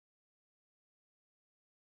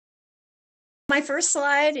My first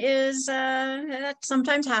slide is, that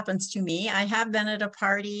sometimes happens to me. I have been at a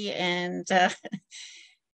party and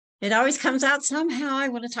it always comes out somehow. I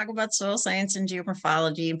want to talk about soil science and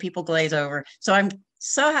geomorphology and people glaze over. So I'm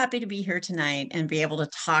so happy to be here tonight and be able to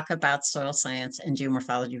talk about soil science and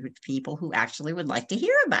geomorphology with people who actually would like to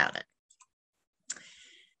hear about it.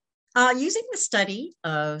 Using the study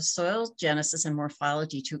of soil genesis and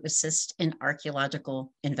morphology to assist in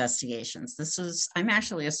archaeological investigations. I'm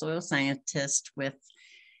actually a soil scientist with,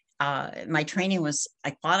 my training was,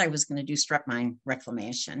 I thought I was going to do strip mine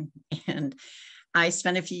reclamation. And I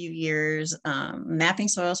spent a few years mapping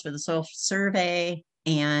soils for the soil survey,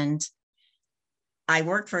 and I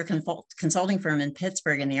worked for a consulting firm in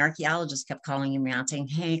Pittsburgh, and the archaeologists kept calling me out saying,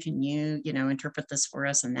 hey, can you interpret this for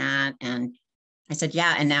us and that? And I said,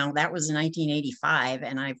 yeah. And now that was in 1985,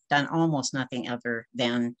 and I've done almost nothing other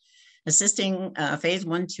than assisting phase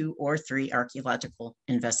 1, 2, or 3 archaeological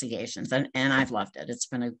investigations. And I've loved it. It's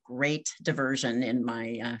been a great diversion in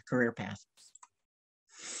my career path.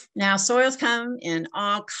 Now, soils come in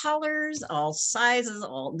all colors, all sizes,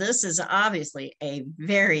 this is obviously a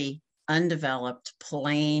very undeveloped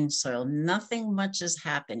plain soil. Nothing much is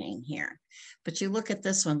happening here. But you look at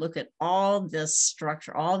this one, look at all this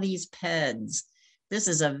structure, all these PEDs. This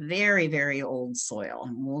is a very, very old soil.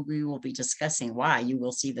 And we will be discussing why. You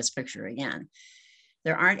will see this picture again.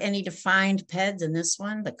 There aren't any defined PEDs in this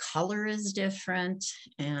one. The color is different,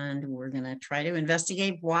 and we're going to try to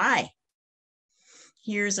investigate why.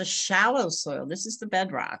 Here's a shallow soil. This is the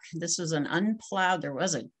bedrock. This was an unplowed, there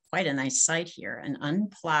was quite a nice site here, an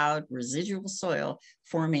unplowed residual soil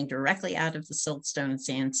forming directly out of the siltstone and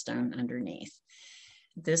sandstone underneath.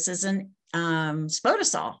 This is an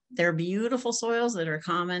spodosol. They're beautiful soils that are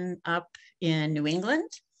common up in New England.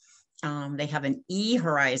 They have an E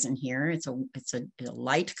horizon here. It's a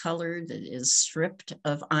light color that is stripped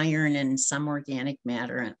of iron and some organic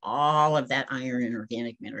matter, and all of that iron and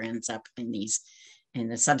organic matter ends up in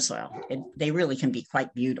the subsoil. They really can be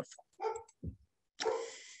quite beautiful.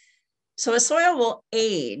 So a soil will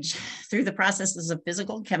age through the processes of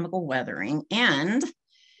physical and chemical weathering, and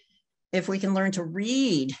if we can learn to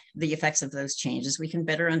read the effects of those changes, we can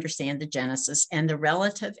better understand the genesis and the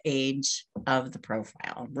relative age of the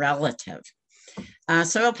profile. Relative.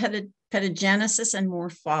 Soil pedogenesis and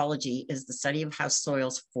morphology is the study of how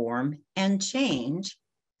soils form and change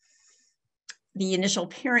the initial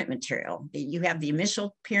parent material. You have the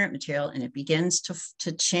initial parent material, and it begins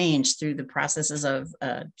to change through the processes of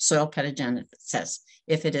soil pedogenesis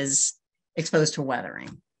if it is exposed to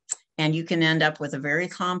weathering. And you can end up with a very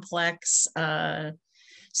complex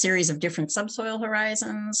series of different subsoil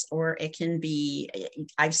horizons, or it can be,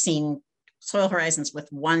 I've seen soil horizons with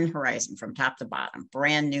one horizon from top to bottom,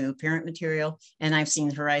 brand new parent material. And I've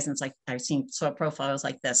seen soil profiles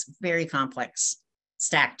like this, very complex,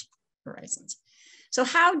 stacked horizons. So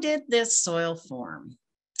how did this soil form?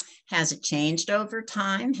 Has it changed over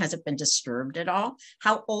time? Has it been disturbed at all?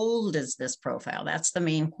 How old is this profile? That's the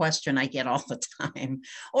main question I get all the time.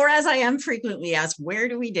 Or as I am frequently asked, where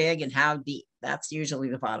do we dig and how deep? That's usually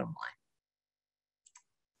the bottom line.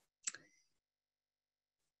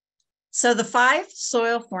 So the 5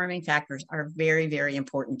 soil forming factors are very, very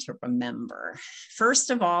important to remember.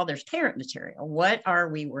 First of all, there's parent material. What are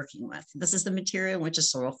we working with? This is the material in which a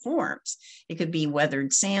soil forms. It could be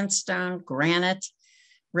weathered sandstone, granite,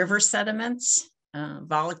 river sediments,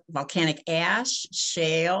 volcanic ash,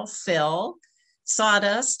 shale, fill,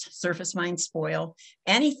 sawdust, surface mine spoil.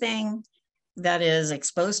 Anything that is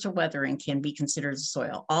exposed to weathering can be considered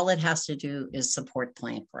soil. All it has to do is support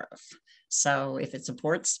plant growth. So if it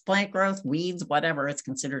supports plant growth, weeds, whatever, it's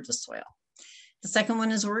considered a soil. The second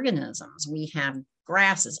one is organisms. We have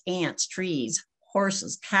grasses, ants, trees,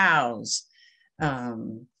 horses, cows.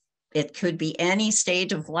 It could be any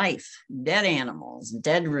stage of life, dead animals,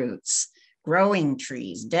 dead roots, growing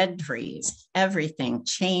trees, dead trees, everything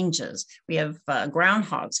changes. We have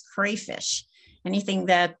groundhogs, crayfish, anything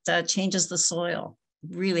that changes the soil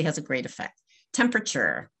really has a great effect.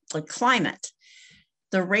 Temperature, like climate.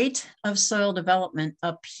 The rate of soil development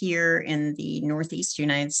up here in the Northeast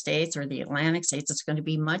United States or the Atlantic states is going to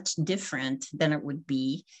be much different than it would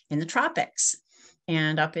be in the tropics.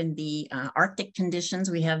 And up in the Arctic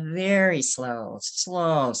conditions, we have very slow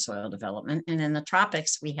soil development. And in the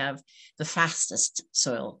tropics, we have the fastest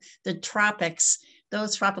soil. The tropics,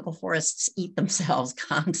 those tropical forests eat themselves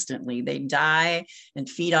constantly. They die and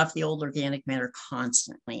feed off the old organic matter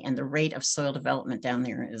constantly. And the rate of soil development down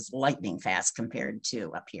there is lightning fast compared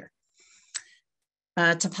to up here.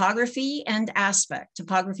 Topography and aspect.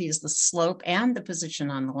 Topography is the slope and the position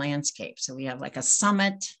on the landscape. So we have like a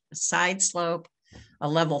summit, a side slope, A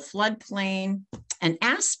level floodplain. An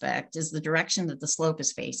aspect is the direction that the slope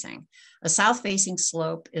is facing. A south-facing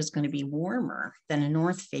slope is going to be warmer than a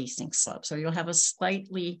north-facing slope. So you'll have a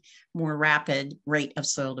slightly more rapid rate of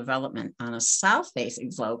soil development on a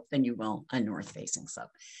south-facing slope than you will a north-facing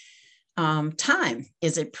slope. Time,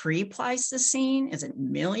 is it pre-Pleistocene? Is it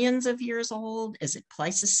millions of years old? Is it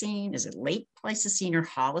Pleistocene? Is it late Pleistocene or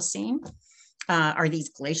Holocene? Are these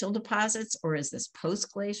glacial deposits, or is this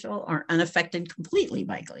post-glacial or unaffected completely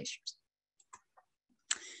by glaciers?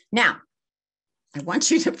 Now, I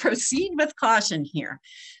want you to proceed with caution here.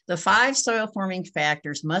 The 5 soil forming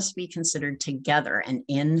factors must be considered together and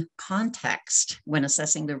in context when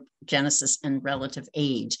assessing the genesis and relative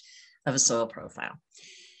age of a soil profile.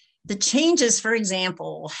 The changes, for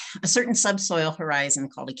example, a certain subsoil horizon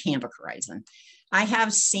called a cambic horizon. I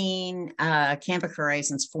have seen cambic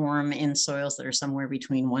horizons form in soils that are somewhere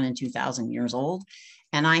between 1,000 and 2,000 years old.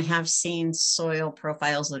 And I have seen soil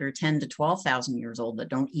profiles that are 10 to 12,000 years old that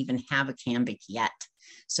don't even have a cambic yet.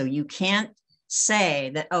 So you can't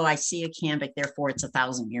say that, oh, I see a cambic, therefore it's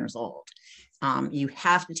 1,000 years old. You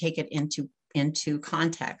have to take it into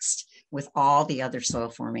context with all the other soil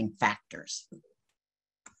forming factors.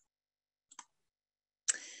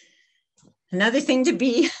 Another thing to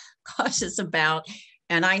be cautious about,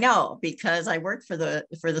 and I know because I worked for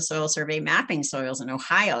the Soil Survey mapping soils in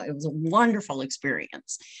Ohio, it was a wonderful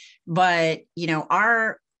experience. But you know,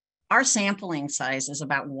 our sampling size is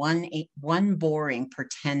about one boring per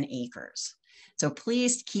 10 acres. So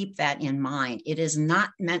please keep that in mind. It is not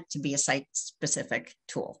meant to be a site-specific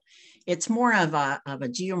tool. It's more of a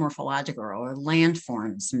geomorphological or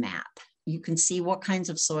landforms map. You can see what kinds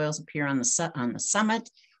of soils appear on the summit.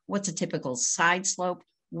 What's a typical side slope?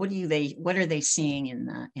 What are they seeing in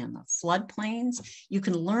the floodplains? You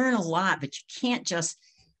can learn a lot, but you can't just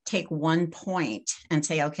take one point and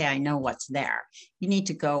say, okay, I know what's there. You need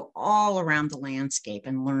to go all around the landscape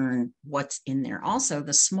and learn what's in there. Also,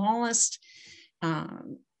 the smallest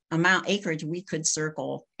acreage we could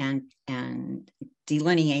circle and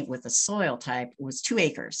delineate with a soil type was 2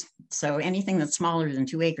 acres. So anything that's smaller than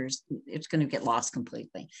 2 acres, it's going to get lost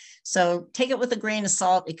completely. So take it with a grain of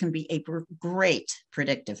salt. It can be a great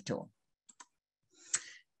predictive tool.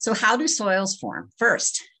 So how do soils form?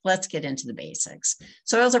 First, let's get into the basics.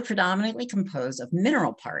 Soils are predominantly composed of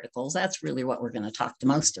mineral particles. That's really what we're going to talk the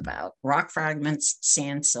most about. Rock fragments,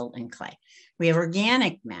 sand, silt, and clay. We have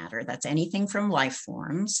organic matter. That's anything from life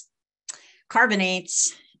forms,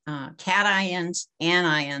 carbonates, cations,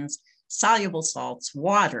 anions, soluble salts,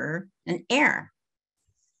 water, and air.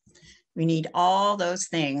 We need all those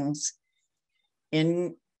things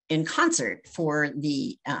in concert for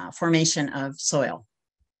the formation of soil.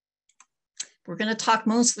 We're going to talk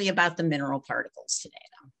mostly about the mineral particles today,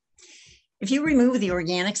 though. If you remove the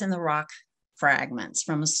organics and the rock fragments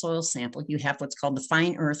from a soil sample, you have what's called the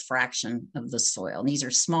fine earth fraction of the soil. These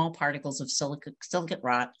are small particles of silicate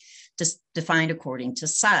rock, just defined according to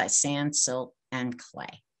size: sand, silt, and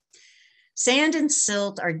clay. Sand and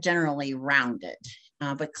silt are generally rounded,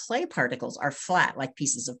 but clay particles are flat, like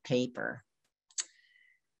pieces of paper.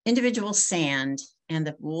 Individual sand and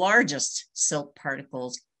the largest silt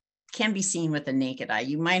particles can be seen with the naked eye.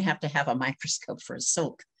 You might have to have a microscope for a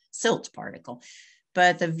silt particle,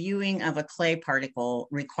 but the viewing of a clay particle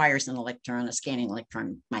requires a scanning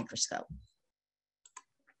electron microscope.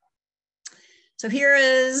 So here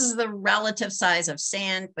is the relative size of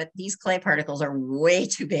sand, but these clay particles are way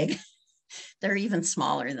too big. They're even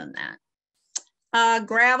smaller than that.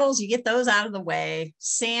 Gravels, you get those out of the way.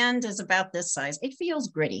 Sand is about this size. It feels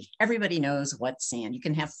gritty. Everybody knows what sand. You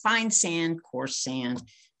can have fine sand, coarse sand.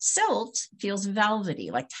 Silt feels velvety,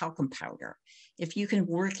 like talcum powder. If you can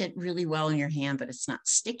work it really well in your hand, but it's not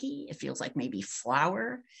sticky, it feels like maybe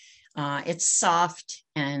flour. It's soft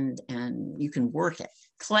and you can work it.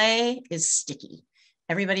 Clay is sticky.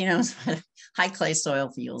 Everybody knows what high clay soil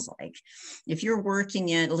feels like. If you're working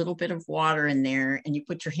it, a little bit of water in there and you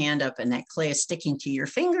put your hand up and that clay is sticking to your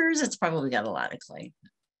fingers, it's probably got a lot of clay.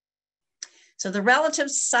 So the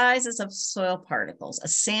relative sizes of soil particles: a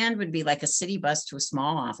sand would be like a city bus to a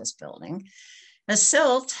small office building. A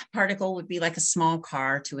silt particle would be like a small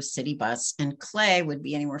car to a city bus, and clay would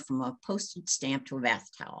be anywhere from a postage stamp to a bath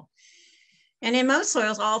towel. And in most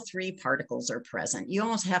soils, all 3 particles are present. You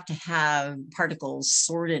almost have to have particles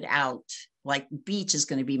sorted out, like beach is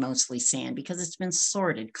going to be mostly sand because it's been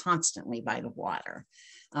sorted constantly by the water.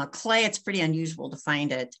 Clay, it's pretty unusual to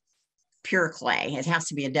find it pure clay. It has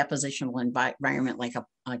to be a depositional environment like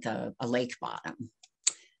a lake bottom.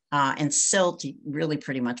 And silt, you really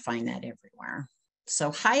pretty much find that everywhere.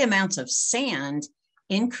 So high amounts of sand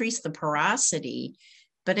increase the porosity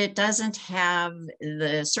but it doesn't have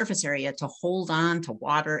the surface area to hold on to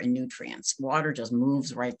water and nutrients. Water just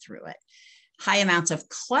moves right through it. High amounts of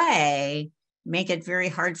clay make it very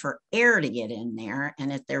hard for air to get in there.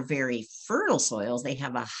 And if they're very fertile soils, they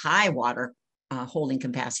have a high water holding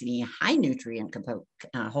capacity, high nutrient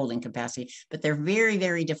holding capacity, but they're very,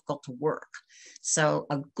 very difficult to work. So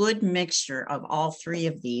a good mixture of all three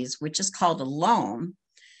of these, which is called a loam.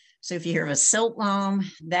 So if you hear of a silt loam,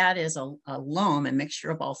 that is a loam, a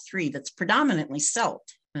mixture of all three that's predominantly silt.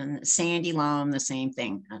 And sandy loam, the same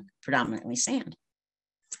thing, predominantly sand.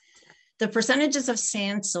 The percentages of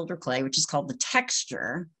sand, silt, or clay, which is called the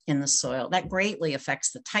texture in the soil, that greatly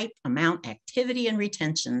affects the type, amount, activity, and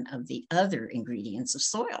retention of the other ingredients of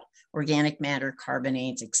soil, organic matter,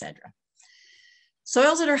 carbonates, etc.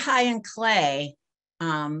 Soils that are high in clay,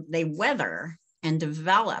 they weather and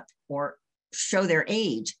develop or show their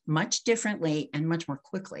age much differently and much more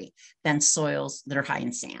quickly than soils that are high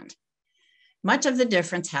in sand. Much of the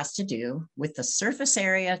difference has to do with the surface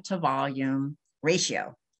area to volume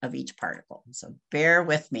ratio of each particle. So bear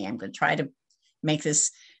with me. I'm going to try to make this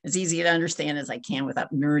as easy to understand as I can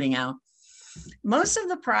without nerding out. Most of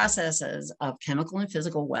the processes of chemical and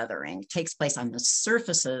physical weathering takes place on the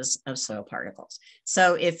surfaces of soil particles.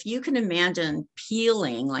 So if you can imagine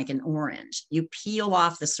peeling like an orange, you peel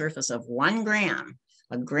off the surface of 1 gram,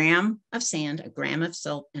 a gram of sand, a gram of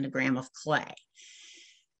silt, and a gram of clay.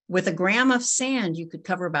 With a gram of sand, you could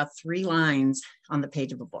cover about 3 lines on the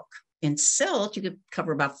page of a book. In silt, you could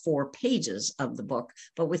cover about 4 pages of the book,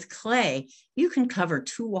 but with clay, you can cover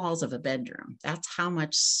 2 walls of a bedroom. That's how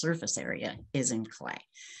much surface area is in clay.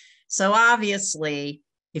 So obviously,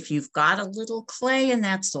 if you've got a little clay in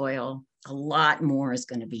that soil, a lot more is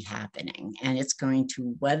going to be happening, and it's going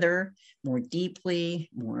to weather more deeply,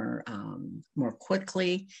 more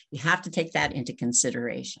quickly. You have to take that into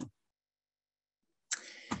consideration.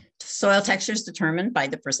 Soil texture is determined by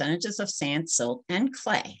the percentages of sand, silt, and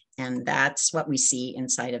clay. And that's what we see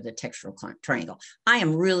inside of the textural triangle. I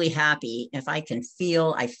am really happy if I can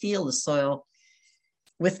feel the soil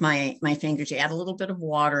with my fingers. You add a little bit of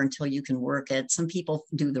water until you can work it. Some people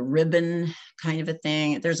do the ribbon kind of a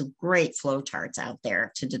thing. There's great flow charts out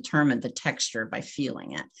there to determine the texture by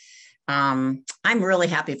feeling it. I'm really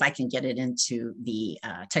happy if I can get it into the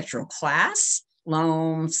textural class.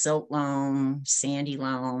 Loam, silt loam, sandy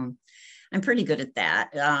loam. I'm pretty good at that.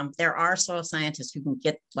 There are soil scientists who can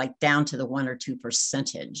get like down to the 1 or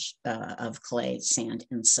 2% of clay, sand,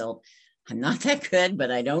 and silt. I'm not that good, but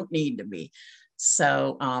I don't need to be.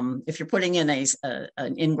 So if you're putting in an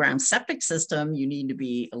in-ground septic system, you need to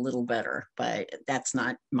be a little better, but that's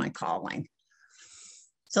not my calling.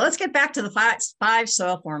 So let's get back to the 5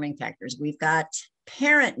 soil forming factors. We've got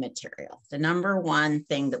parent material, the number one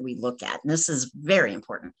thing that we look at, and this is very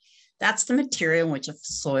important. That's the material in which a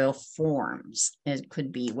soil forms. It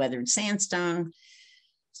could be weathered sandstone,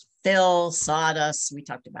 fill, sawdust. We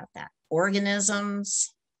talked about that.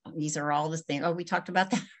 Organisms. These are all the things. Oh, we talked about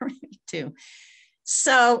that already too.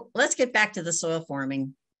 So let's get back to the soil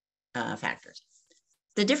forming factors.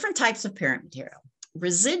 The different types of parent material.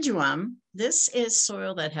 Residuum. This is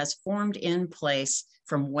soil that has formed in place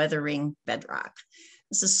from weathering bedrock.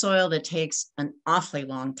 This is soil that takes an awfully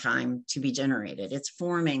long time to be generated. It's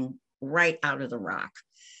forming right out of the rock.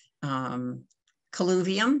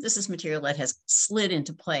 Colluvium, this is material that has slid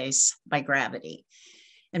into place by gravity.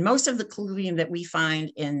 And most of the colluvium that we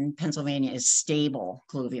find in Pennsylvania is stable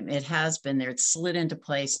colluvium. It has been there. It's slid into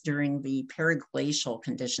place during the periglacial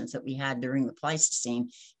conditions that we had during the Pleistocene,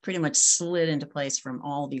 pretty much slid into place from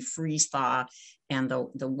all the freeze thaw and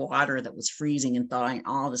the water that was freezing and thawing,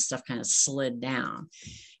 all the stuff kind of slid down.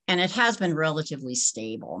 And it has been relatively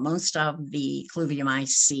stable. Most of the colluvium I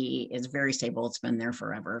see is very stable. It's been there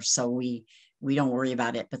forever. So we don't worry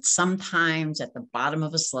about it. But sometimes at the bottom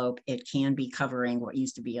of a slope, it can be covering what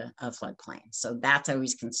used to be a floodplain. So that's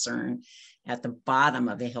always concern. At the bottom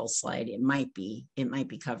of a hillside, it might be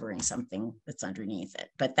covering something that's underneath it.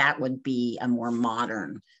 But that would be a more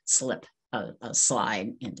modern slip, a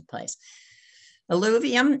slide into place.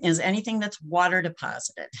 Alluvium is anything that's water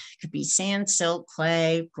deposited. It could be sand, silt,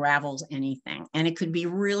 clay, gravels, anything. And it could be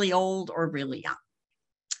really old or really young.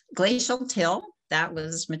 Glacial till, that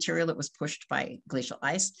was material that was pushed by glacial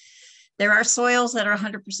ice. There are soils that are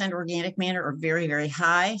 100% organic matter or very, very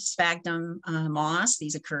high. Sphagnum moss,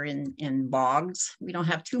 these occur in bogs. We don't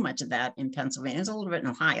have too much of that in Pennsylvania. There's a little bit in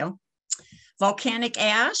Ohio. Volcanic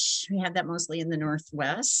ash, we have that mostly in the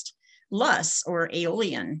Northwest. Loess or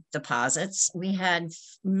aeolian deposits. We had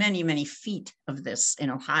many, many feet of this in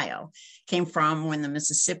Ohio. Came from when the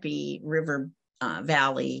Mississippi River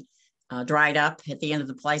Valley dried up at the end of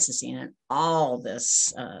the Pleistocene, and all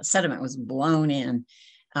this sediment was blown in.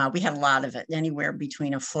 We had a lot of it, anywhere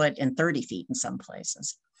between a foot and 30 feet in some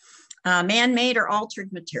places. Man-made or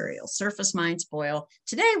altered materials, surface mine spoil.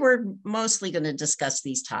 Today, we're mostly going to discuss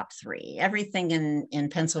these top three. Everything in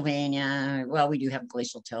Pennsylvania, well, we do have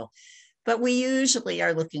glacial till, but we usually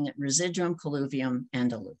are looking at residuum, colluvium,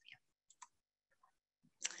 and alluvium.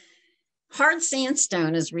 Hard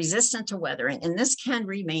sandstone is resistant to weathering, and this can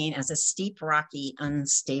remain as a steep, rocky,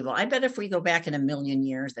 unstable. I bet if we go back in 1,000,000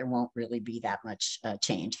 years, there won't really be that much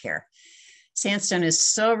change here. Sandstone is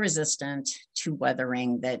so resistant to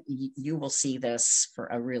weathering that you will see this for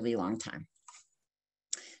a really long time.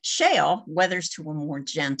 Shale weathers to a more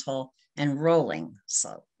gentle and rolling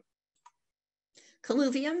slope.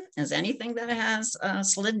 Colluvium is anything that has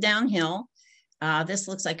slid downhill. This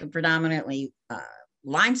looks like a predominantly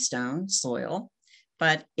limestone soil,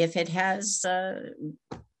 but if it has,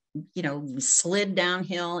 slid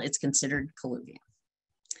downhill, it's considered colluvium.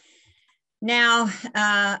 Now,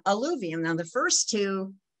 alluvium, now the first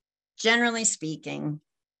two, generally speaking,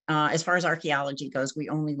 as far as archaeology goes, we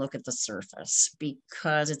only look at the surface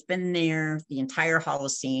because it's been there the entire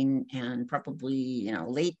Holocene and probably,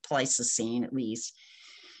 late Pleistocene at least.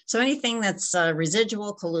 So anything that's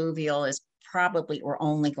residual colluvial is probably we're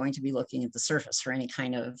only going to be looking at the surface for any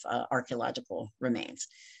kind of archaeological remains.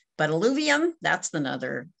 But alluvium, that's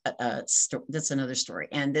another story.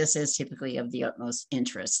 And this is typically of the utmost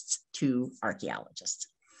interest to archaeologists.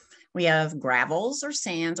 We have gravels or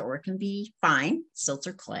sands, or it can be fine, silts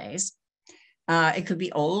or clays. It could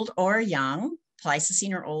be old or young,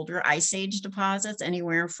 Pleistocene or older, Ice Age deposits,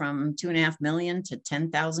 anywhere from 2.5 million to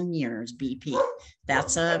 10,000 years BP.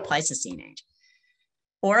 That's a Pleistocene age.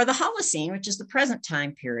 Or the Holocene, which is the present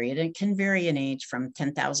time period. It can vary in age from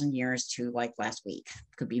 10,000 years to like last week.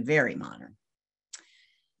 It could be very modern.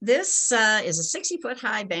 This is a 60-foot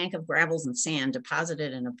high bank of gravels and sand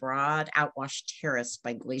deposited in a broad outwash terrace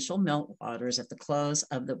by glacial meltwaters at the close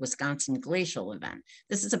of the Wisconsin glacial event.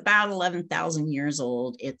 This is about 11,000 years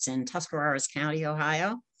old. It's in Tuscarawas County,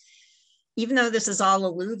 Ohio. Even though this is all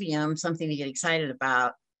alluvium, something to get excited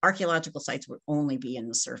about, archaeological sites would only be in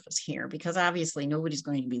the surface here because obviously nobody's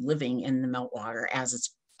going to be living in the meltwater as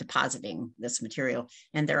it's depositing this material.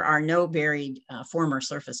 And there are no buried former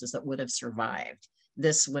surfaces that would have survived.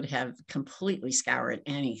 This would have completely scoured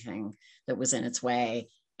anything that was in its way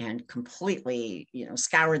and completely,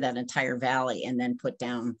 scoured that entire valley and then put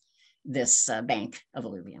down this bank of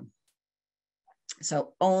alluvium.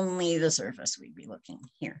 So only the surface we'd be looking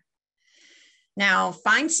here. Now,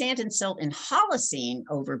 fine sand and silt in Holocene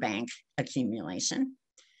overbank accumulation.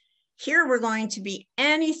 Here we're going to be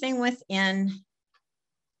anything within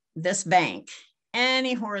this bank,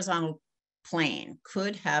 any horizontal plane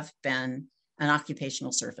could have been an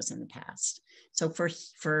occupational surface in the past. So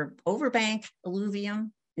for overbank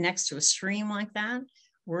alluvium next to a stream like that,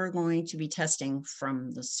 we're going to be testing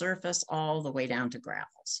from the surface all the way down to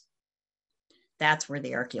gravels. That's where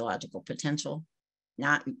the archaeological potential,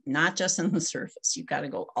 not just in the surface. You've got to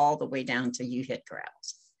go all the way down till you hit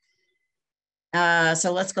gravels.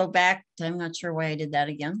 So let's go back. I'm not sure why I did that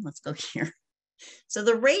again. Let's go here. So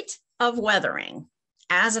the rate of weathering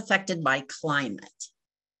as affected by climate.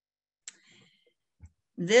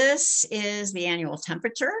 This is the annual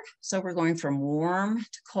temperature. So we're going from warm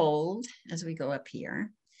to cold as we go up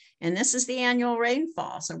here. And this is the annual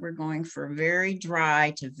rainfall. So we're going from very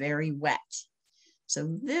dry to very wet. So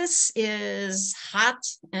this is hot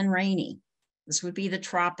and rainy. This would be the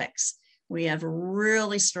tropics. We have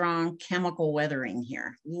really strong chemical weathering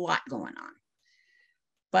here, a lot going on.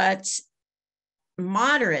 But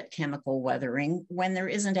moderate chemical weathering when there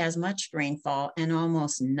isn't as much rainfall and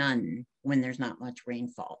almost none when there's not much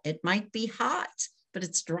rainfall. It might be hot, but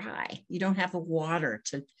it's dry. You don't have the water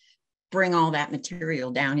to bring all that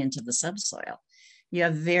material down into the subsoil. You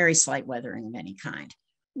have very slight weathering of any kind.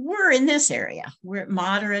 We're in this area. We're at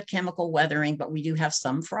moderate chemical weathering, but we do have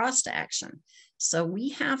some frost action. So we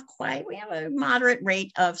have a moderate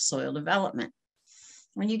rate of soil development.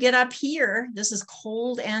 When you get up here, this is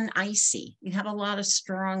cold and icy. You have a lot of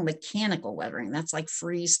strong mechanical weathering. That's like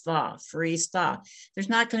freeze thaw, freeze thaw. There's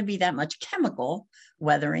not going to be that much chemical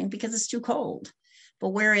weathering because it's too cold. But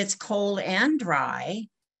where it's cold and dry,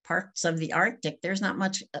 parts of the Arctic, there's not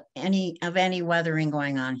much any weathering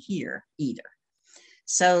going on here either.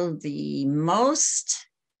 So the most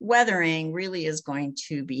weathering really is going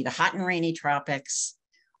to be the hot and rainy tropics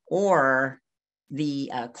or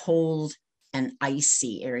the cold and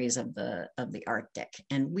icy areas of the Arctic.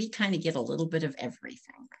 And we kind of get a little bit of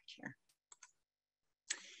everything right here.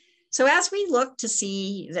 So as we look to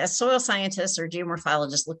see, as soil scientists or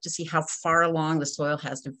geomorphologists look to see how far along the soil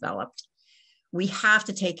has developed, we have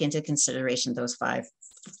to take into consideration those 5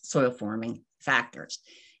 soil forming factors.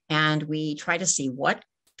 And we try to see what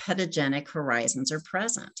pedogenic horizons are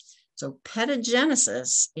present. So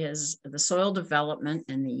pedogenesis is the soil development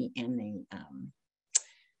and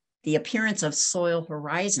the appearance of soil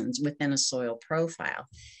horizons within a soil profile.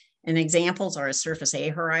 And examples are a surface A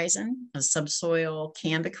horizon, a subsoil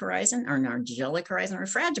cambic horizon, or an argillic horizon, or a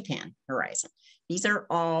fragipan horizon. These are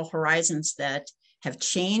all horizons that have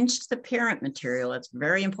changed the parent material. It's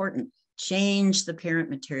very important. Change the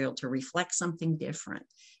parent material to reflect something different.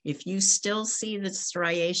 If you still see the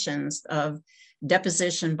striations of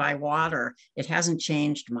deposition by water, it hasn't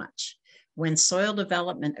changed much. When soil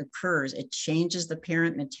development occurs, it changes the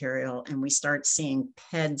parent material and we start seeing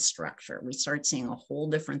PED structure. We start seeing a whole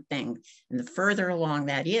different thing. And the further along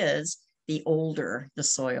that is, the older the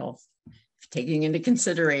soil, taking into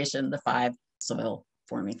consideration the 5 soil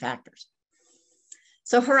forming factors.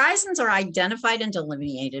 So horizons are identified and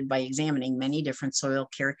delineated by examining many different soil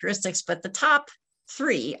characteristics, but the top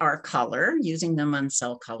 3 are color, using the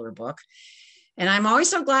Munsell color book. And I'm always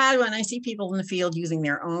so glad when I see people in the field using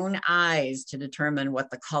their own eyes to determine what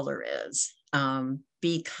the color is,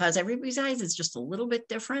 because everybody's eyes is just a little bit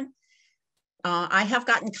different. I have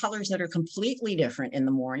gotten colors that are completely different in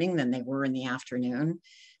the morning than they were in the afternoon.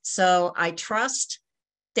 So I trust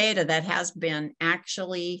data that has been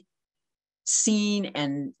actually seen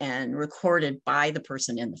and recorded by the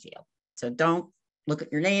person in the field. So don't look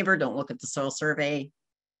at your neighbor, don't look at the soil survey,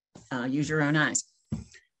 use your own eyes.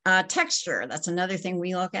 Texture, that's another thing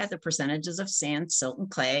we look at, the percentages of sand, silt, and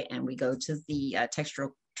clay, and we go to the textural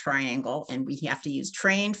triangle and we have to use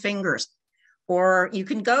trained fingers. Or you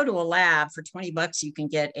can go to a lab for 20 bucks, you can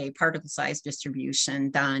get a particle size distribution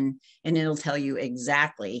done and it'll tell you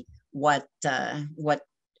exactly what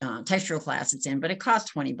textural class it's in, but it costs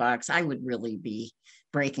 20 bucks. I would really be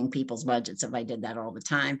breaking people's budgets if I did that all the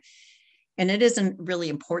time. And it isn't really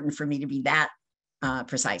important for me to be that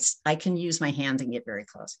precise. I can use my hands and get very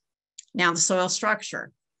close. Now the soil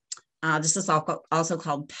structure. This is also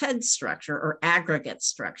called PED structure or aggregate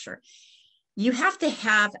structure. You have to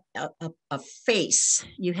have a face.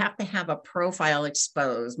 You have to have a profile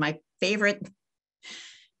exposed. My favorite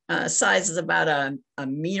size is about a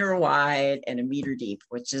meter wide and a meter deep,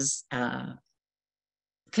 which is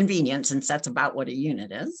convenient since that's about what a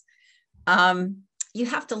unit is. You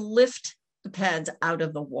have to lift the PEDs out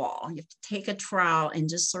of the wall. You have to take a trowel and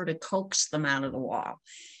just sort of coax them out of the wall.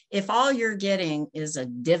 If all you're getting is a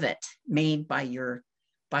divot made by your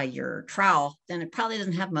trowel, then it probably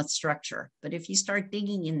doesn't have much structure. But if you start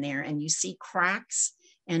digging in there and you see cracks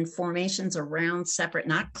and formations around separate,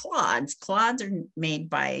 not clods. Clods are made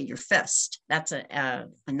by your fist. That's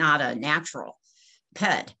not a natural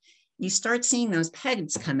PED. You start seeing those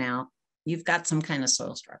PEDs come out, you've got some kind of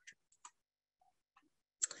soil structure.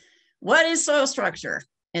 What is soil structure?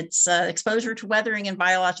 It's exposure to weathering and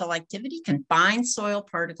biological activity combines soil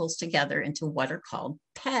particles together into what are called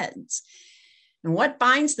PEDs. And what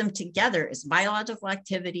binds them together is biological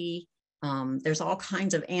activity. There's all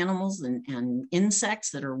kinds of animals and insects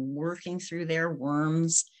that are working through there,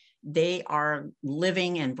 worms. They are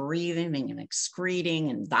living and breathing and excreting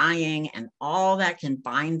and dying, and all that can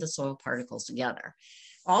bind the soil particles together.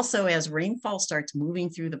 Also, as rainfall starts moving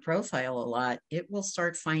through the profile a lot, it will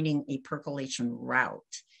start finding a percolation route,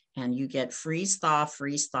 and you get freeze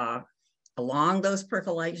thaw along those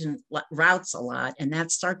percolation routes a lot, and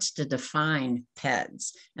that starts to define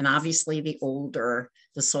PEDs. And obviously, the older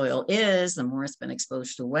the soil is, the more it's been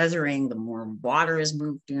exposed to weathering, the more water is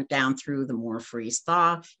moved down through, the more freeze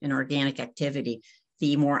thaw and organic activity,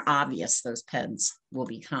 the more obvious those PEDs will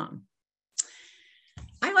become.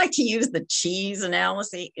 I like to use the cheese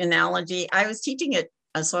analogy. I was teaching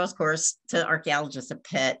a soils course to archaeologists at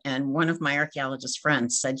Pitt, and one of my archaeologist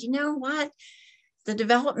friends said, you know what? The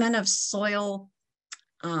development of soil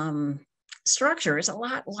structure is a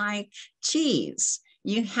lot like cheese.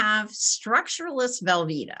 You have structureless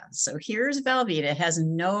Velveeta. So here's Velveeta, it has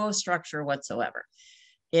no structure whatsoever.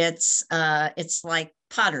 It's like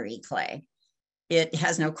pottery clay. It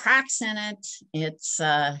has no cracks in it.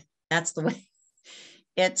 That's the way.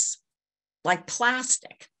 It's like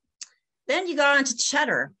plastic. Then you go on to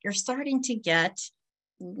cheddar. You're starting to get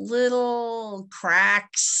little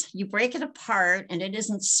cracks. You break it apart and it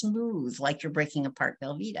isn't smooth like you're breaking apart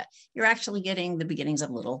Velveeta. You're actually getting the beginnings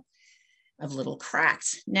of little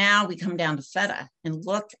cracks. Now we come down to feta and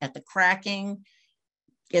look at the cracking.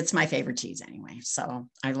 It's my favorite cheese anyway, so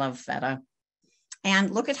I love feta.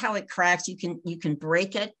 And look at how it cracks. You can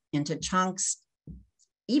break it into chunks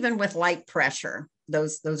even with light pressure,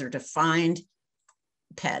 those are defined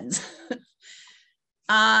PEDs.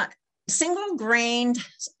 Single grained,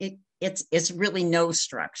 it's really no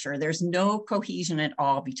structure. There's no cohesion at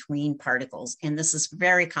all between particles. And this is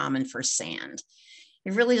very common for sand.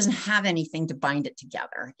 It really doesn't have anything to bind it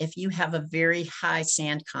together. If you have a very high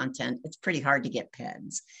sand content, it's pretty hard to get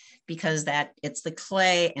PEDs because it's the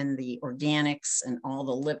clay and the organics and all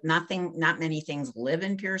the not many things live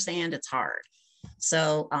in pure sand. It's hard.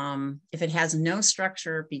 So if it has no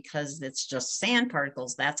structure because it's just sand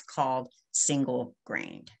particles, that's called single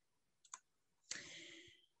grained.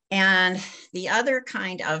 And the other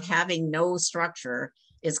kind of having no structure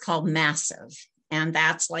is called massive. And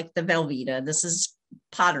that's like the Velveeta. This is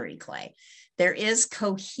pottery clay. There is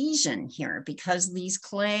cohesion here because these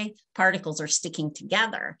clay particles are sticking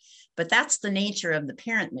together, but that's the nature of the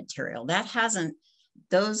parent material. That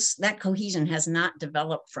cohesion has not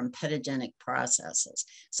developed from pedogenic processes.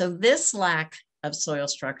 So this lack of soil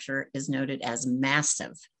structure is noted as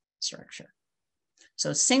massive structure.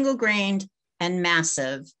 So single grained and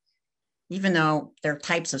massive, even though they're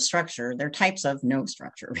types of structure, they're types of no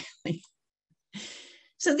structure, really.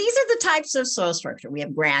 So these are the types of soil structure. We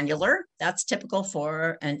have granular, that's typical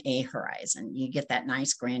for an A horizon. You get that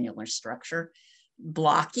nice granular structure.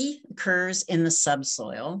 Blocky occurs in the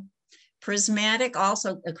subsoil. Prismatic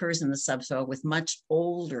also occurs in the subsoil with much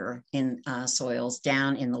older soils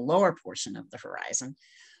down in the lower portion of the horizon.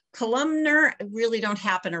 Columnar really don't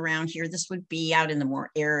happen around here. This would be out in the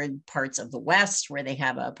more arid parts of the West where they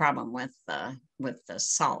have a problem with the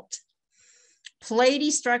salt. Platy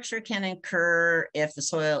structure can occur if the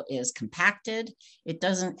soil is compacted. It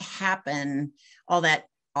doesn't happen all that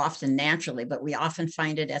often naturally, but we often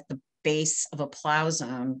find it at the base of a plow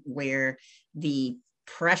zone where the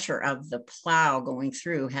pressure of the plow going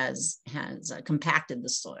through has compacted the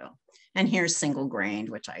soil. And here's single grained,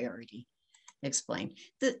 which I already explained.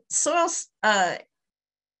 The soils,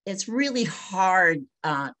 it's really hard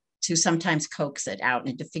to sometimes coax it out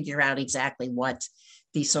and to figure out exactly what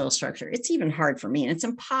the soil structure. It's even hard for me, and it's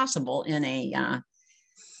impossible in an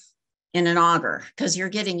auger because you're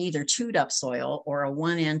getting either chewed up soil or a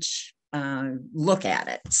 1-inch look at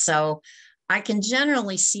it. So I can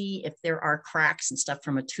generally see if there are cracks and stuff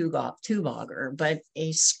from a tube auger, but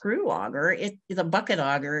a screw auger, the bucket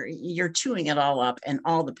auger, you're chewing it all up and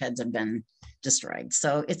all the PEDs have been destroyed.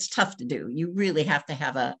 So it's tough to do. You really have to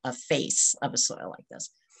have a face of a soil like this.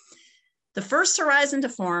 The first horizon to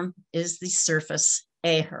form is the surface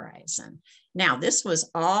A horizon. Now, this was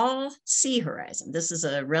all C horizon. This is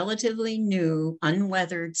a relatively new,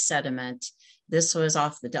 unweathered sediment. This was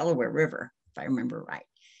off the Delaware River, if I remember right.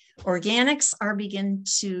 Organics are beginning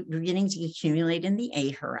to accumulate in the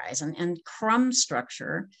A horizon, and crumb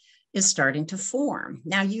structure is starting to form.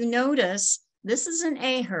 Now, you notice this is an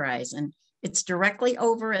A horizon. It's directly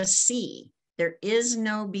over a C. There is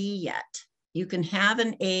no B yet. You can have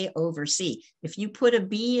an A over C. If you put a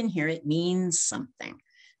B in here, it means something.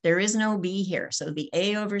 There is no B here. So the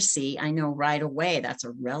A over C, I know right away, that's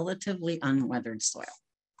a relatively unweathered soil.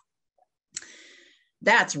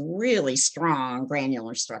 That's really strong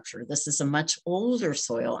granular structure. This is a much older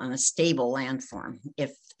soil on a stable landform.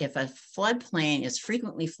 If a floodplain is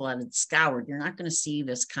frequently flooded, scoured, you're not going to see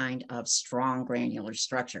this kind of strong granular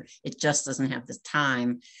structure. It just doesn't have the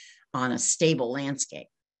time on a stable landscape.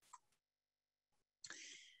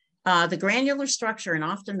 The granular structure and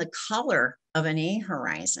often the color of an A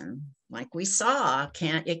horizon, like we saw,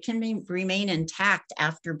 can remain intact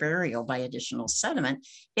after burial by additional sediment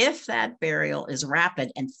if that burial is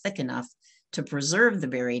rapid and thick enough to preserve the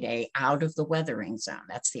buried A out of the weathering zone.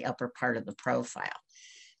 That's the upper part of the profile.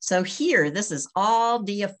 So here, this is all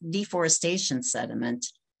deforestation sediment.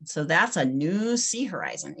 So that's a new C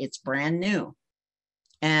horizon. It's brand new.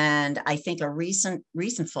 And I think a recent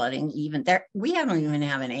flooding, even there, we don't even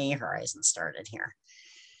have an A horizon started here.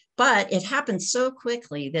 But it happened so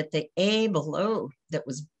quickly that the A below that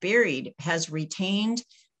was buried has retained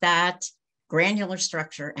that granular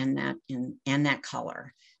structure and that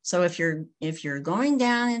color. So if you're going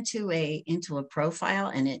down into a profile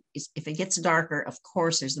and if it gets darker, of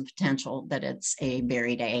course there's the potential that it's a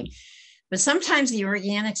buried A. But sometimes the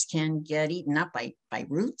organics can get eaten up by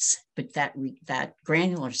roots, but that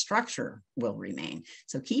granular structure will remain.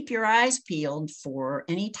 So keep your eyes peeled for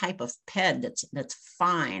any type of PED that's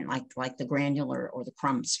fine, like the granular or the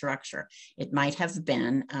crumb structure. It might have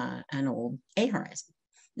been an old A horizon.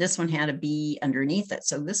 This one had a B underneath it.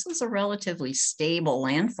 So this was a relatively stable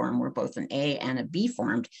landform where both an A and a B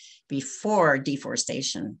formed before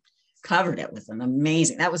deforestation covered it with an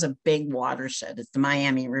amazing, that was a big watershed. It's the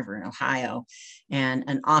Miami River in Ohio, and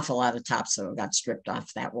an awful lot of topsoil got stripped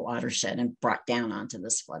off that watershed and brought down onto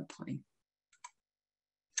this floodplain.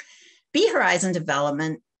 B horizon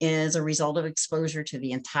development is a result of exposure to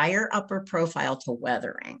the entire upper profile to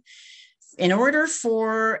weathering. In order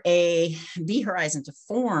for a B horizon to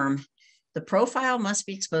form, the profile must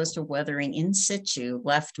be exposed to weathering in situ,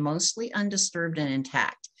 left mostly undisturbed and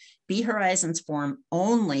intact. B horizons form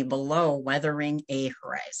only below weathering A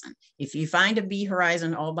horizon. If you find a B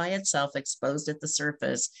horizon all by itself exposed at the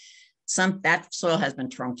surface, that soil has been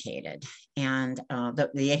truncated, and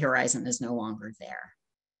the A horizon is no longer there.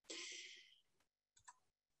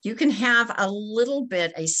 You can have a little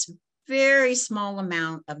bit, a very small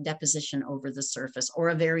amount of deposition over the surface, or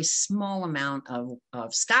a very small amount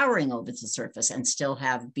of scouring over the surface, and still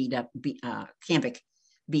have cambic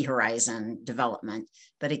B horizon development,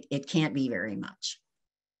 but it can't be very much.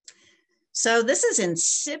 So this is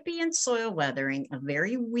incipient soil weathering, a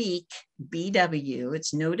very weak BW.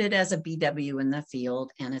 It's noted as a BW in the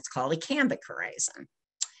field, and it's called a cambic horizon.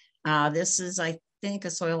 This is, I think, a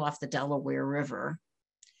soil off the Delaware River.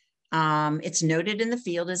 It's noted in the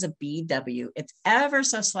field as a BW. It's ever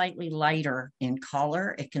so slightly lighter in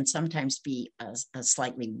color. It can sometimes be a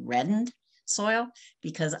slightly reddened soil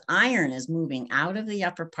because iron is moving out of the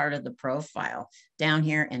upper part of the profile down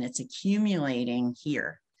here, and it's accumulating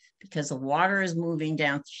here because the water is moving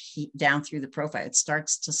down through the profile. It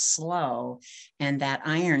starts to slow, and that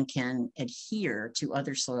iron can adhere to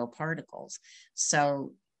other soil particles.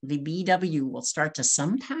 So the BW will start to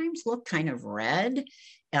sometimes look kind of red.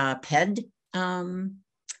 PED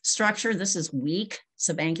structure, this is weak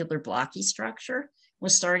subangular blocky structure,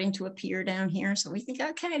 was starting to appear down here. So we think,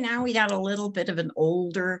 okay, now we got a little bit of an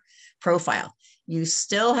older profile. You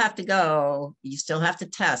still have to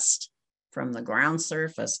test from the ground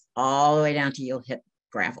surface all the way down to you'll hit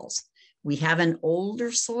gravels. We have an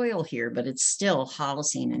older soil here, but it's still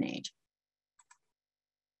Holocene in age.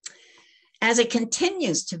 As it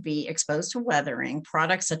continues to be exposed to weathering,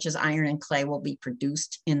 products such as iron and clay will be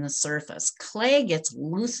produced in the surface. Clay gets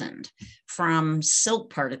loosened from silt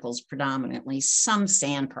particles predominantly, some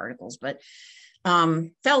sand particles, but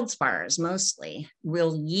feldspars mostly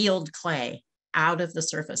will yield clay out of the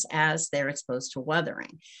surface as they're exposed to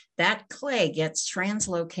weathering. That clay gets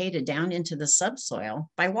translocated down into the subsoil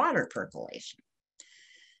by water percolation.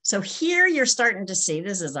 So here you're starting to see,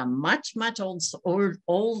 this is a much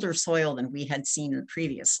older soil than we had seen in the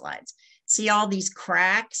previous slides. See all these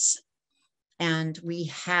cracks, and we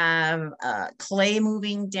have clay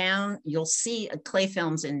moving down. You'll see clay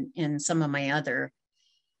films in some of my other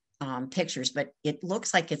pictures, but it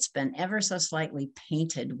looks like it's been ever so slightly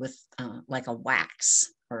painted with like a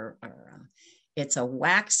wax, or it's a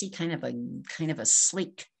waxy kind of a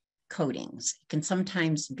sleek coatings. It can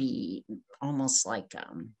sometimes be almost like,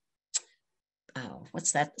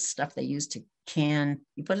 what's that stuff they use to can?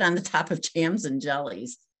 You put it on the top of jams and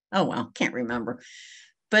jellies. Oh, well, can't remember.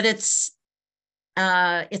 But it's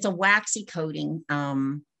a waxy coating.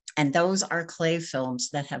 And those are clay films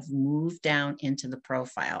that have moved down into the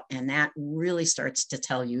profile. And that really starts to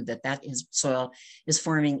tell you that soil is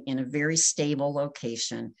forming in a very stable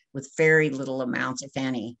location with very little amounts, if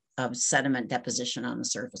any, of sediment deposition on the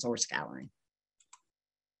surface or scouring.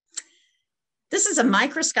 This is a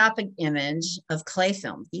microscopic image of clay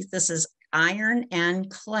film. This is iron and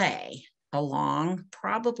clay along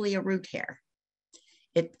probably a root hair.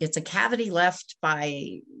 It's a cavity left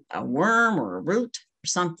by a worm or a root or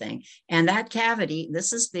something. And that cavity,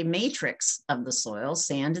 this is the matrix of the soil,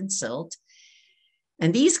 sand and silt.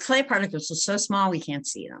 And these clay particles are so small we can't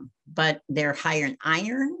see them, but they're higher in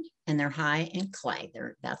iron and they're high in clay.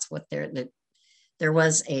 There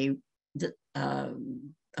was a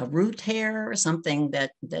root hair or something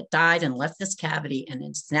that died and left this cavity, and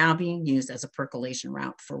it's now being used as a percolation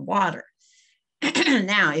route for water.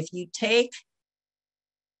 Now, if you take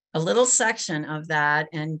a little section of that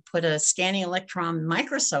and put a scanning electron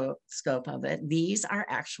microscope of it, these are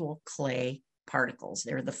actual clay particles.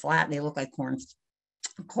 They're the flat, they look like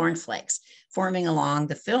cornflakes forming along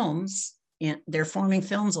the films, and they're forming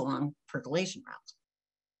films along percolation routes.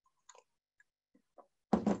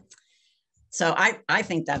 So I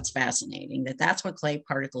think that's fascinating, that's what clay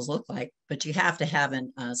particles look like, but you have to have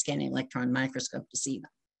a scanning electron microscope to see them.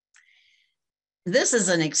 This is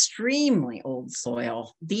an extremely old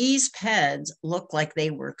soil. These PEDs look like they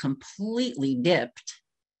were completely dipped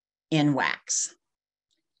in wax.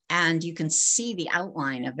 And you can see the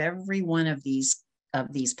outline of every one of these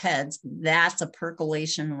PEDs. That's a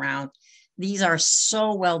percolation route These are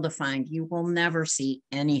so well defined. You will never see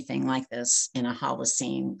anything like this in a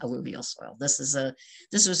Holocene alluvial soil. This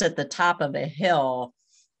was at the top of a hill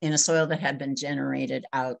in a soil that had been generated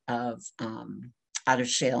out of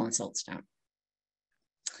shale and siltstone.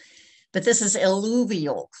 But this is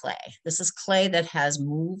alluvial clay. This is clay that has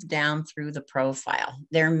moved down through the profile.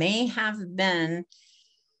 There may have been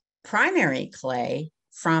primary clay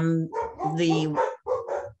from the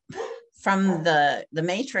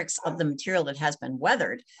matrix of the material that has been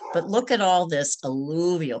weathered, but look at all this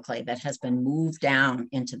alluvial clay that has been moved down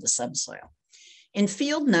into the subsoil. In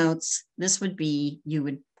field notes, this would be, you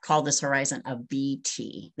would call this horizon a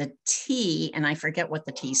BT. The T, and I forget what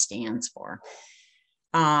the T stands for.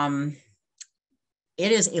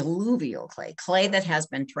 It is alluvial clay, clay that has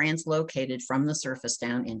been translocated from the surface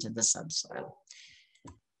down into the subsoil.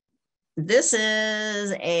 This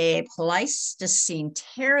is a Pleistocene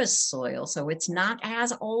terrace soil, so it's not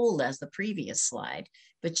as old as the previous slide,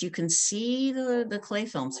 but you can see the clay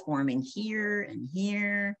films forming here and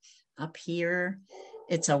here, up here.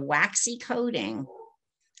 It's a waxy coating,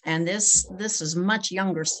 and this is much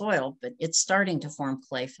younger soil, but it's starting to form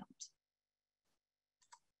clay films.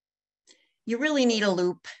 You really need a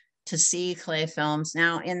loop to see clay films.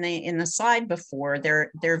 Now, in the slide before,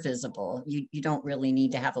 they're visible. You don't really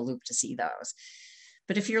need to have a loop to see those.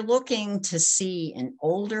 But if you're looking to see an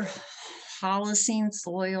older Holocene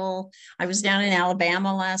soil, I was down in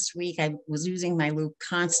Alabama last week. I was using my loop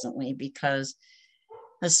constantly because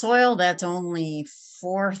a soil that's only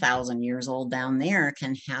 4,000 years old down there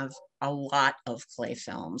can have a lot of clay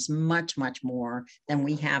films, much, much more than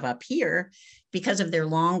we have up here because of their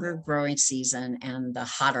longer growing season and the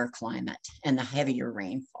hotter climate and the heavier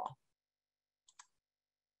rainfall.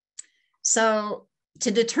 So to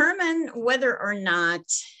determine whether or not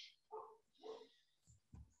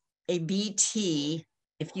a BT,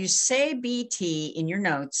 if you say BT in your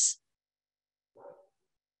notes,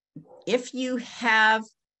 if you have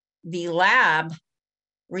the lab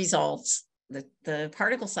results, the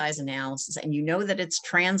particle size analysis, and you know that it's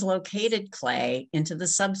translocated clay into the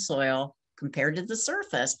subsoil compared to the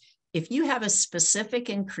surface, if you have a specific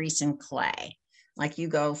increase in clay, like you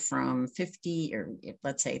go from 50 or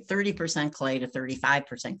let's say 30% clay to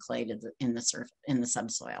 35% clay in the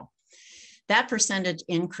subsoil, that percentage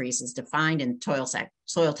increase is defined in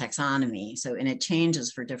soil taxonomy. So, and it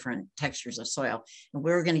changes for different textures of soil. And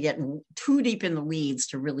we're going to get too deep in the weeds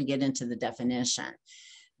to really get into the definition.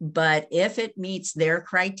 But if it meets their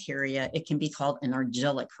criteria, it can be called an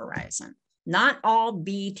argillic horizon. Not all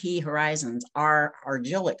BT horizons are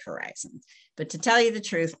argillic horizons, but to tell you the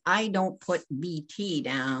truth, I don't put BT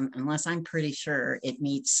down unless I'm pretty sure it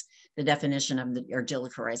meets the definition of the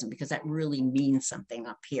argillic horizon, because that really means something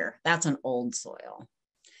up here. That's an old soil.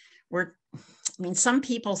 Some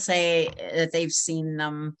people say that they've seen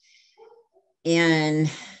them in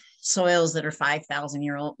soils that are 5,000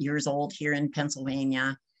 years old here in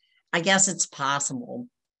Pennsylvania. I guess it's possible.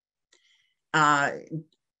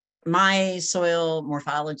 My soil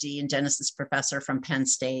morphology and genesis professor from Penn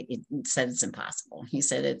State said it's impossible. He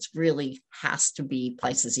said it really has to be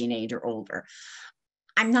Pleistocene age or older.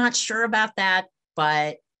 I'm not sure about that,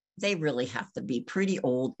 but they really have to be pretty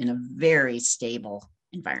old in a very stable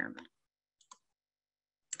environment.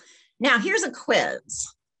 Now, here's a quiz.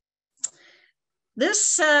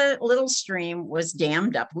 This little stream was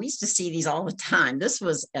dammed up. We used to see these all the time. This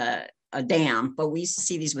was a dam, but we used to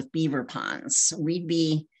see these with beaver ponds. We'd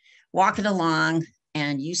be walking along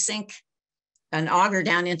and you sink an auger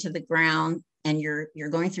down into the ground and you're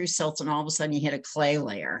going through silts and all of a sudden you hit a clay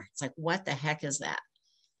layer. It's like, what the heck is that?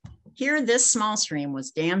 Here, this small stream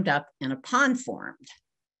was dammed up and a pond formed.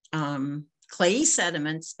 Clayey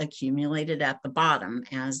sediments accumulated at the bottom,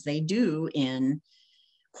 as they do in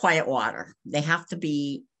quiet water.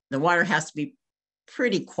 The water has to be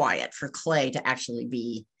pretty quiet for clay to actually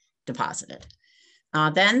be deposited.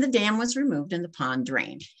 Then the dam was removed and the pond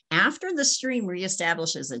drained. After the stream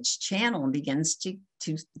reestablishes its channel and begins to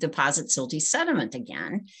deposit silty sediment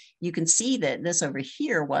again, you can see that this over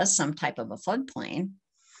here was some type of a floodplain.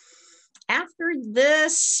 After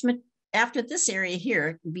this area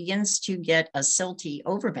here begins to get a silty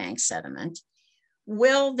overbank sediment,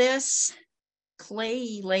 will this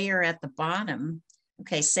clay layer at the bottom,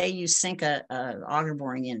 okay, say you sink a auger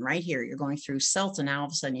boring in right here, you're going through silt and now all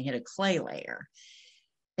of a sudden you hit a clay layer.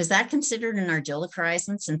 Is that considered an argillic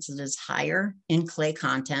horizon since it is higher in clay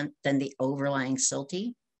content than the overlying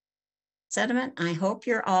silty sediment? I hope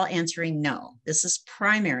you're all answering no. This is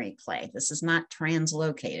primary clay. This is not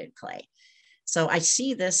translocated clay. So I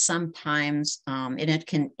see this sometimes, and it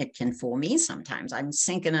can fool me sometimes. I'm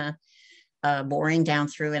sinking a boring down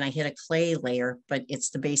through, and I hit a clay layer, but it's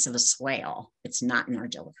the base of a swale. It's not an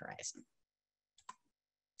argillic horizon.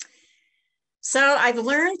 So I've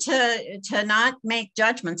learned to not make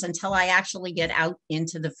judgments until I actually get out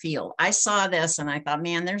into the field. I saw this and I thought,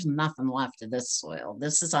 man, there's nothing left of this soil.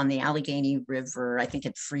 This is on the Allegheny River, I think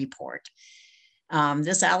at Freeport.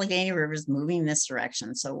 This Allegheny River is moving this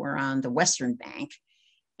direction. So we're on the western bank.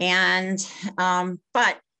 And,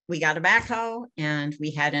 but we got a backhoe and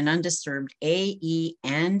we had an undisturbed A, E,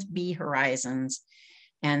 and B horizons.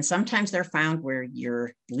 And sometimes they're found where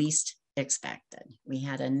you're least expected. We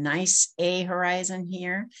had a nice A horizon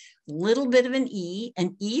here, a little bit of an E.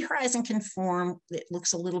 An E horizon can form, it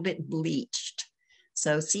looks a little bit bleached.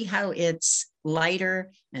 So see how it's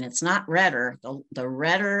lighter and it's not redder. The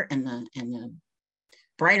redder and the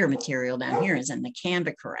brighter material down here is in the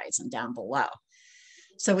cambic horizon down below.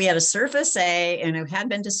 So we had a surface A, and it had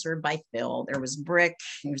been disturbed by fill. There was brick,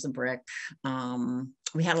 here's a brick.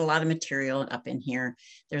 We had a lot of material up in here.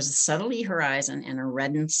 There's a subtle E horizon and a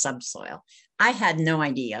reddened subsoil. I had no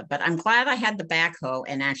idea, but I'm glad I had the backhoe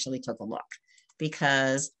and actually took a look,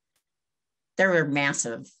 because there were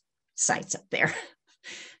massive sites up there.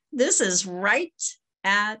 This is right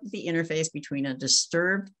at the interface between a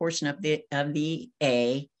disturbed portion of the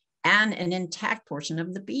A and an intact portion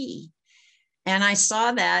of the B. And I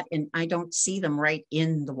saw that, and I don't see them right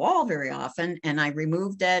in the wall very often. And I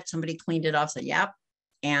removed it. Somebody cleaned it off, said, yep.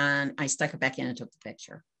 And I stuck it back in and took the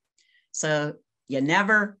picture. So you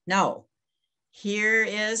never know. Here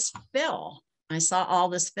is fill. I saw all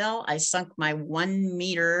this fill. I sunk my 1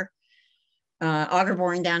 meter auger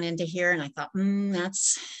boring down into here. And I thought,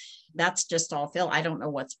 that's just all fill. I don't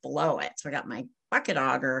know what's below it. So I got my bucket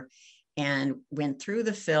auger and went through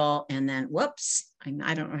the fill, and then whoops,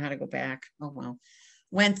 I don't know how to go back. Oh, well,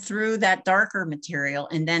 went through that darker material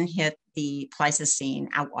and then hit the Pleistocene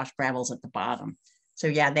outwash gravels at the bottom. So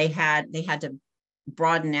yeah, they had to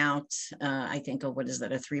broaden out, I think, what is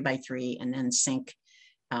that, a 3x3, and then sink.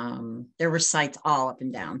 There were sites all up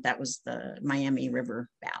and down. That was the Miami River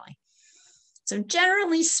Valley. So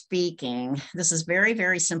generally speaking, this is very,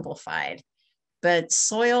 very simplified. But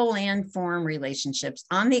soil landform relationships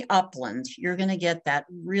on the upland, you're going to get that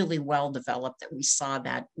really well developed that we saw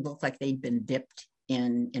that looked like they'd been dipped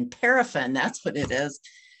in paraffin. That's what it is.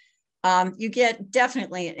 You get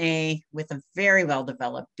definitely an A with a very well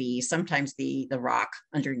developed B, sometimes the rock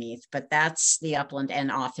underneath, but that's the upland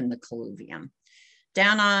and often the colluvium.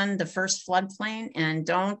 Down on the first floodplain, and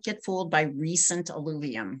don't get fooled by recent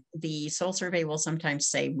alluvium. The soil survey will sometimes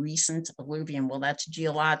say recent alluvium. Well, that's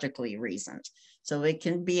geologically recent. So it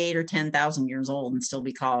can be 8,000 or 10,000 years old and still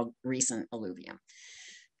be called recent alluvium.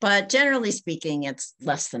 But generally speaking, it's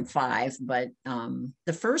less than 5. But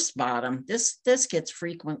the first bottom, this gets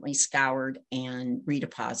frequently scoured and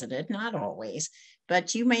redeposited, not always,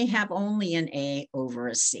 but you may have only an A over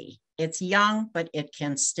a C. It's young, but it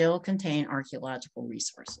can still contain archaeological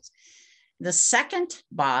resources. The second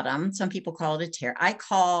bottom, some people call it a tear. I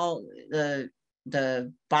call the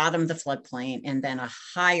bottom the floodplain, and then a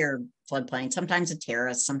higher floodplain, sometimes a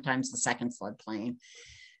terrace, sometimes the second floodplain.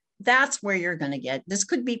 That's where you're going to get, this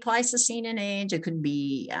could be Pleistocene in age, it could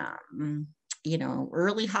be,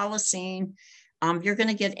 early Holocene. You're going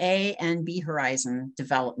to get A and B horizon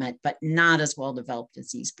development, but not as well developed as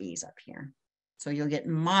these Bs up here. So you'll get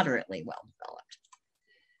moderately well developed.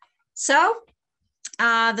 So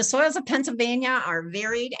the soils of Pennsylvania are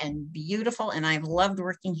varied and beautiful, and I've loved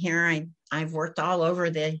working here. I've worked all over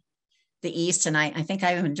the East, and I think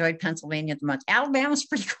I've enjoyed Pennsylvania the most. Alabama's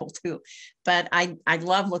pretty cool too, but I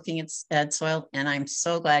love looking at soil, and I'm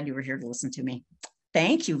so glad you were here to listen to me.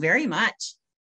 Thank you very much.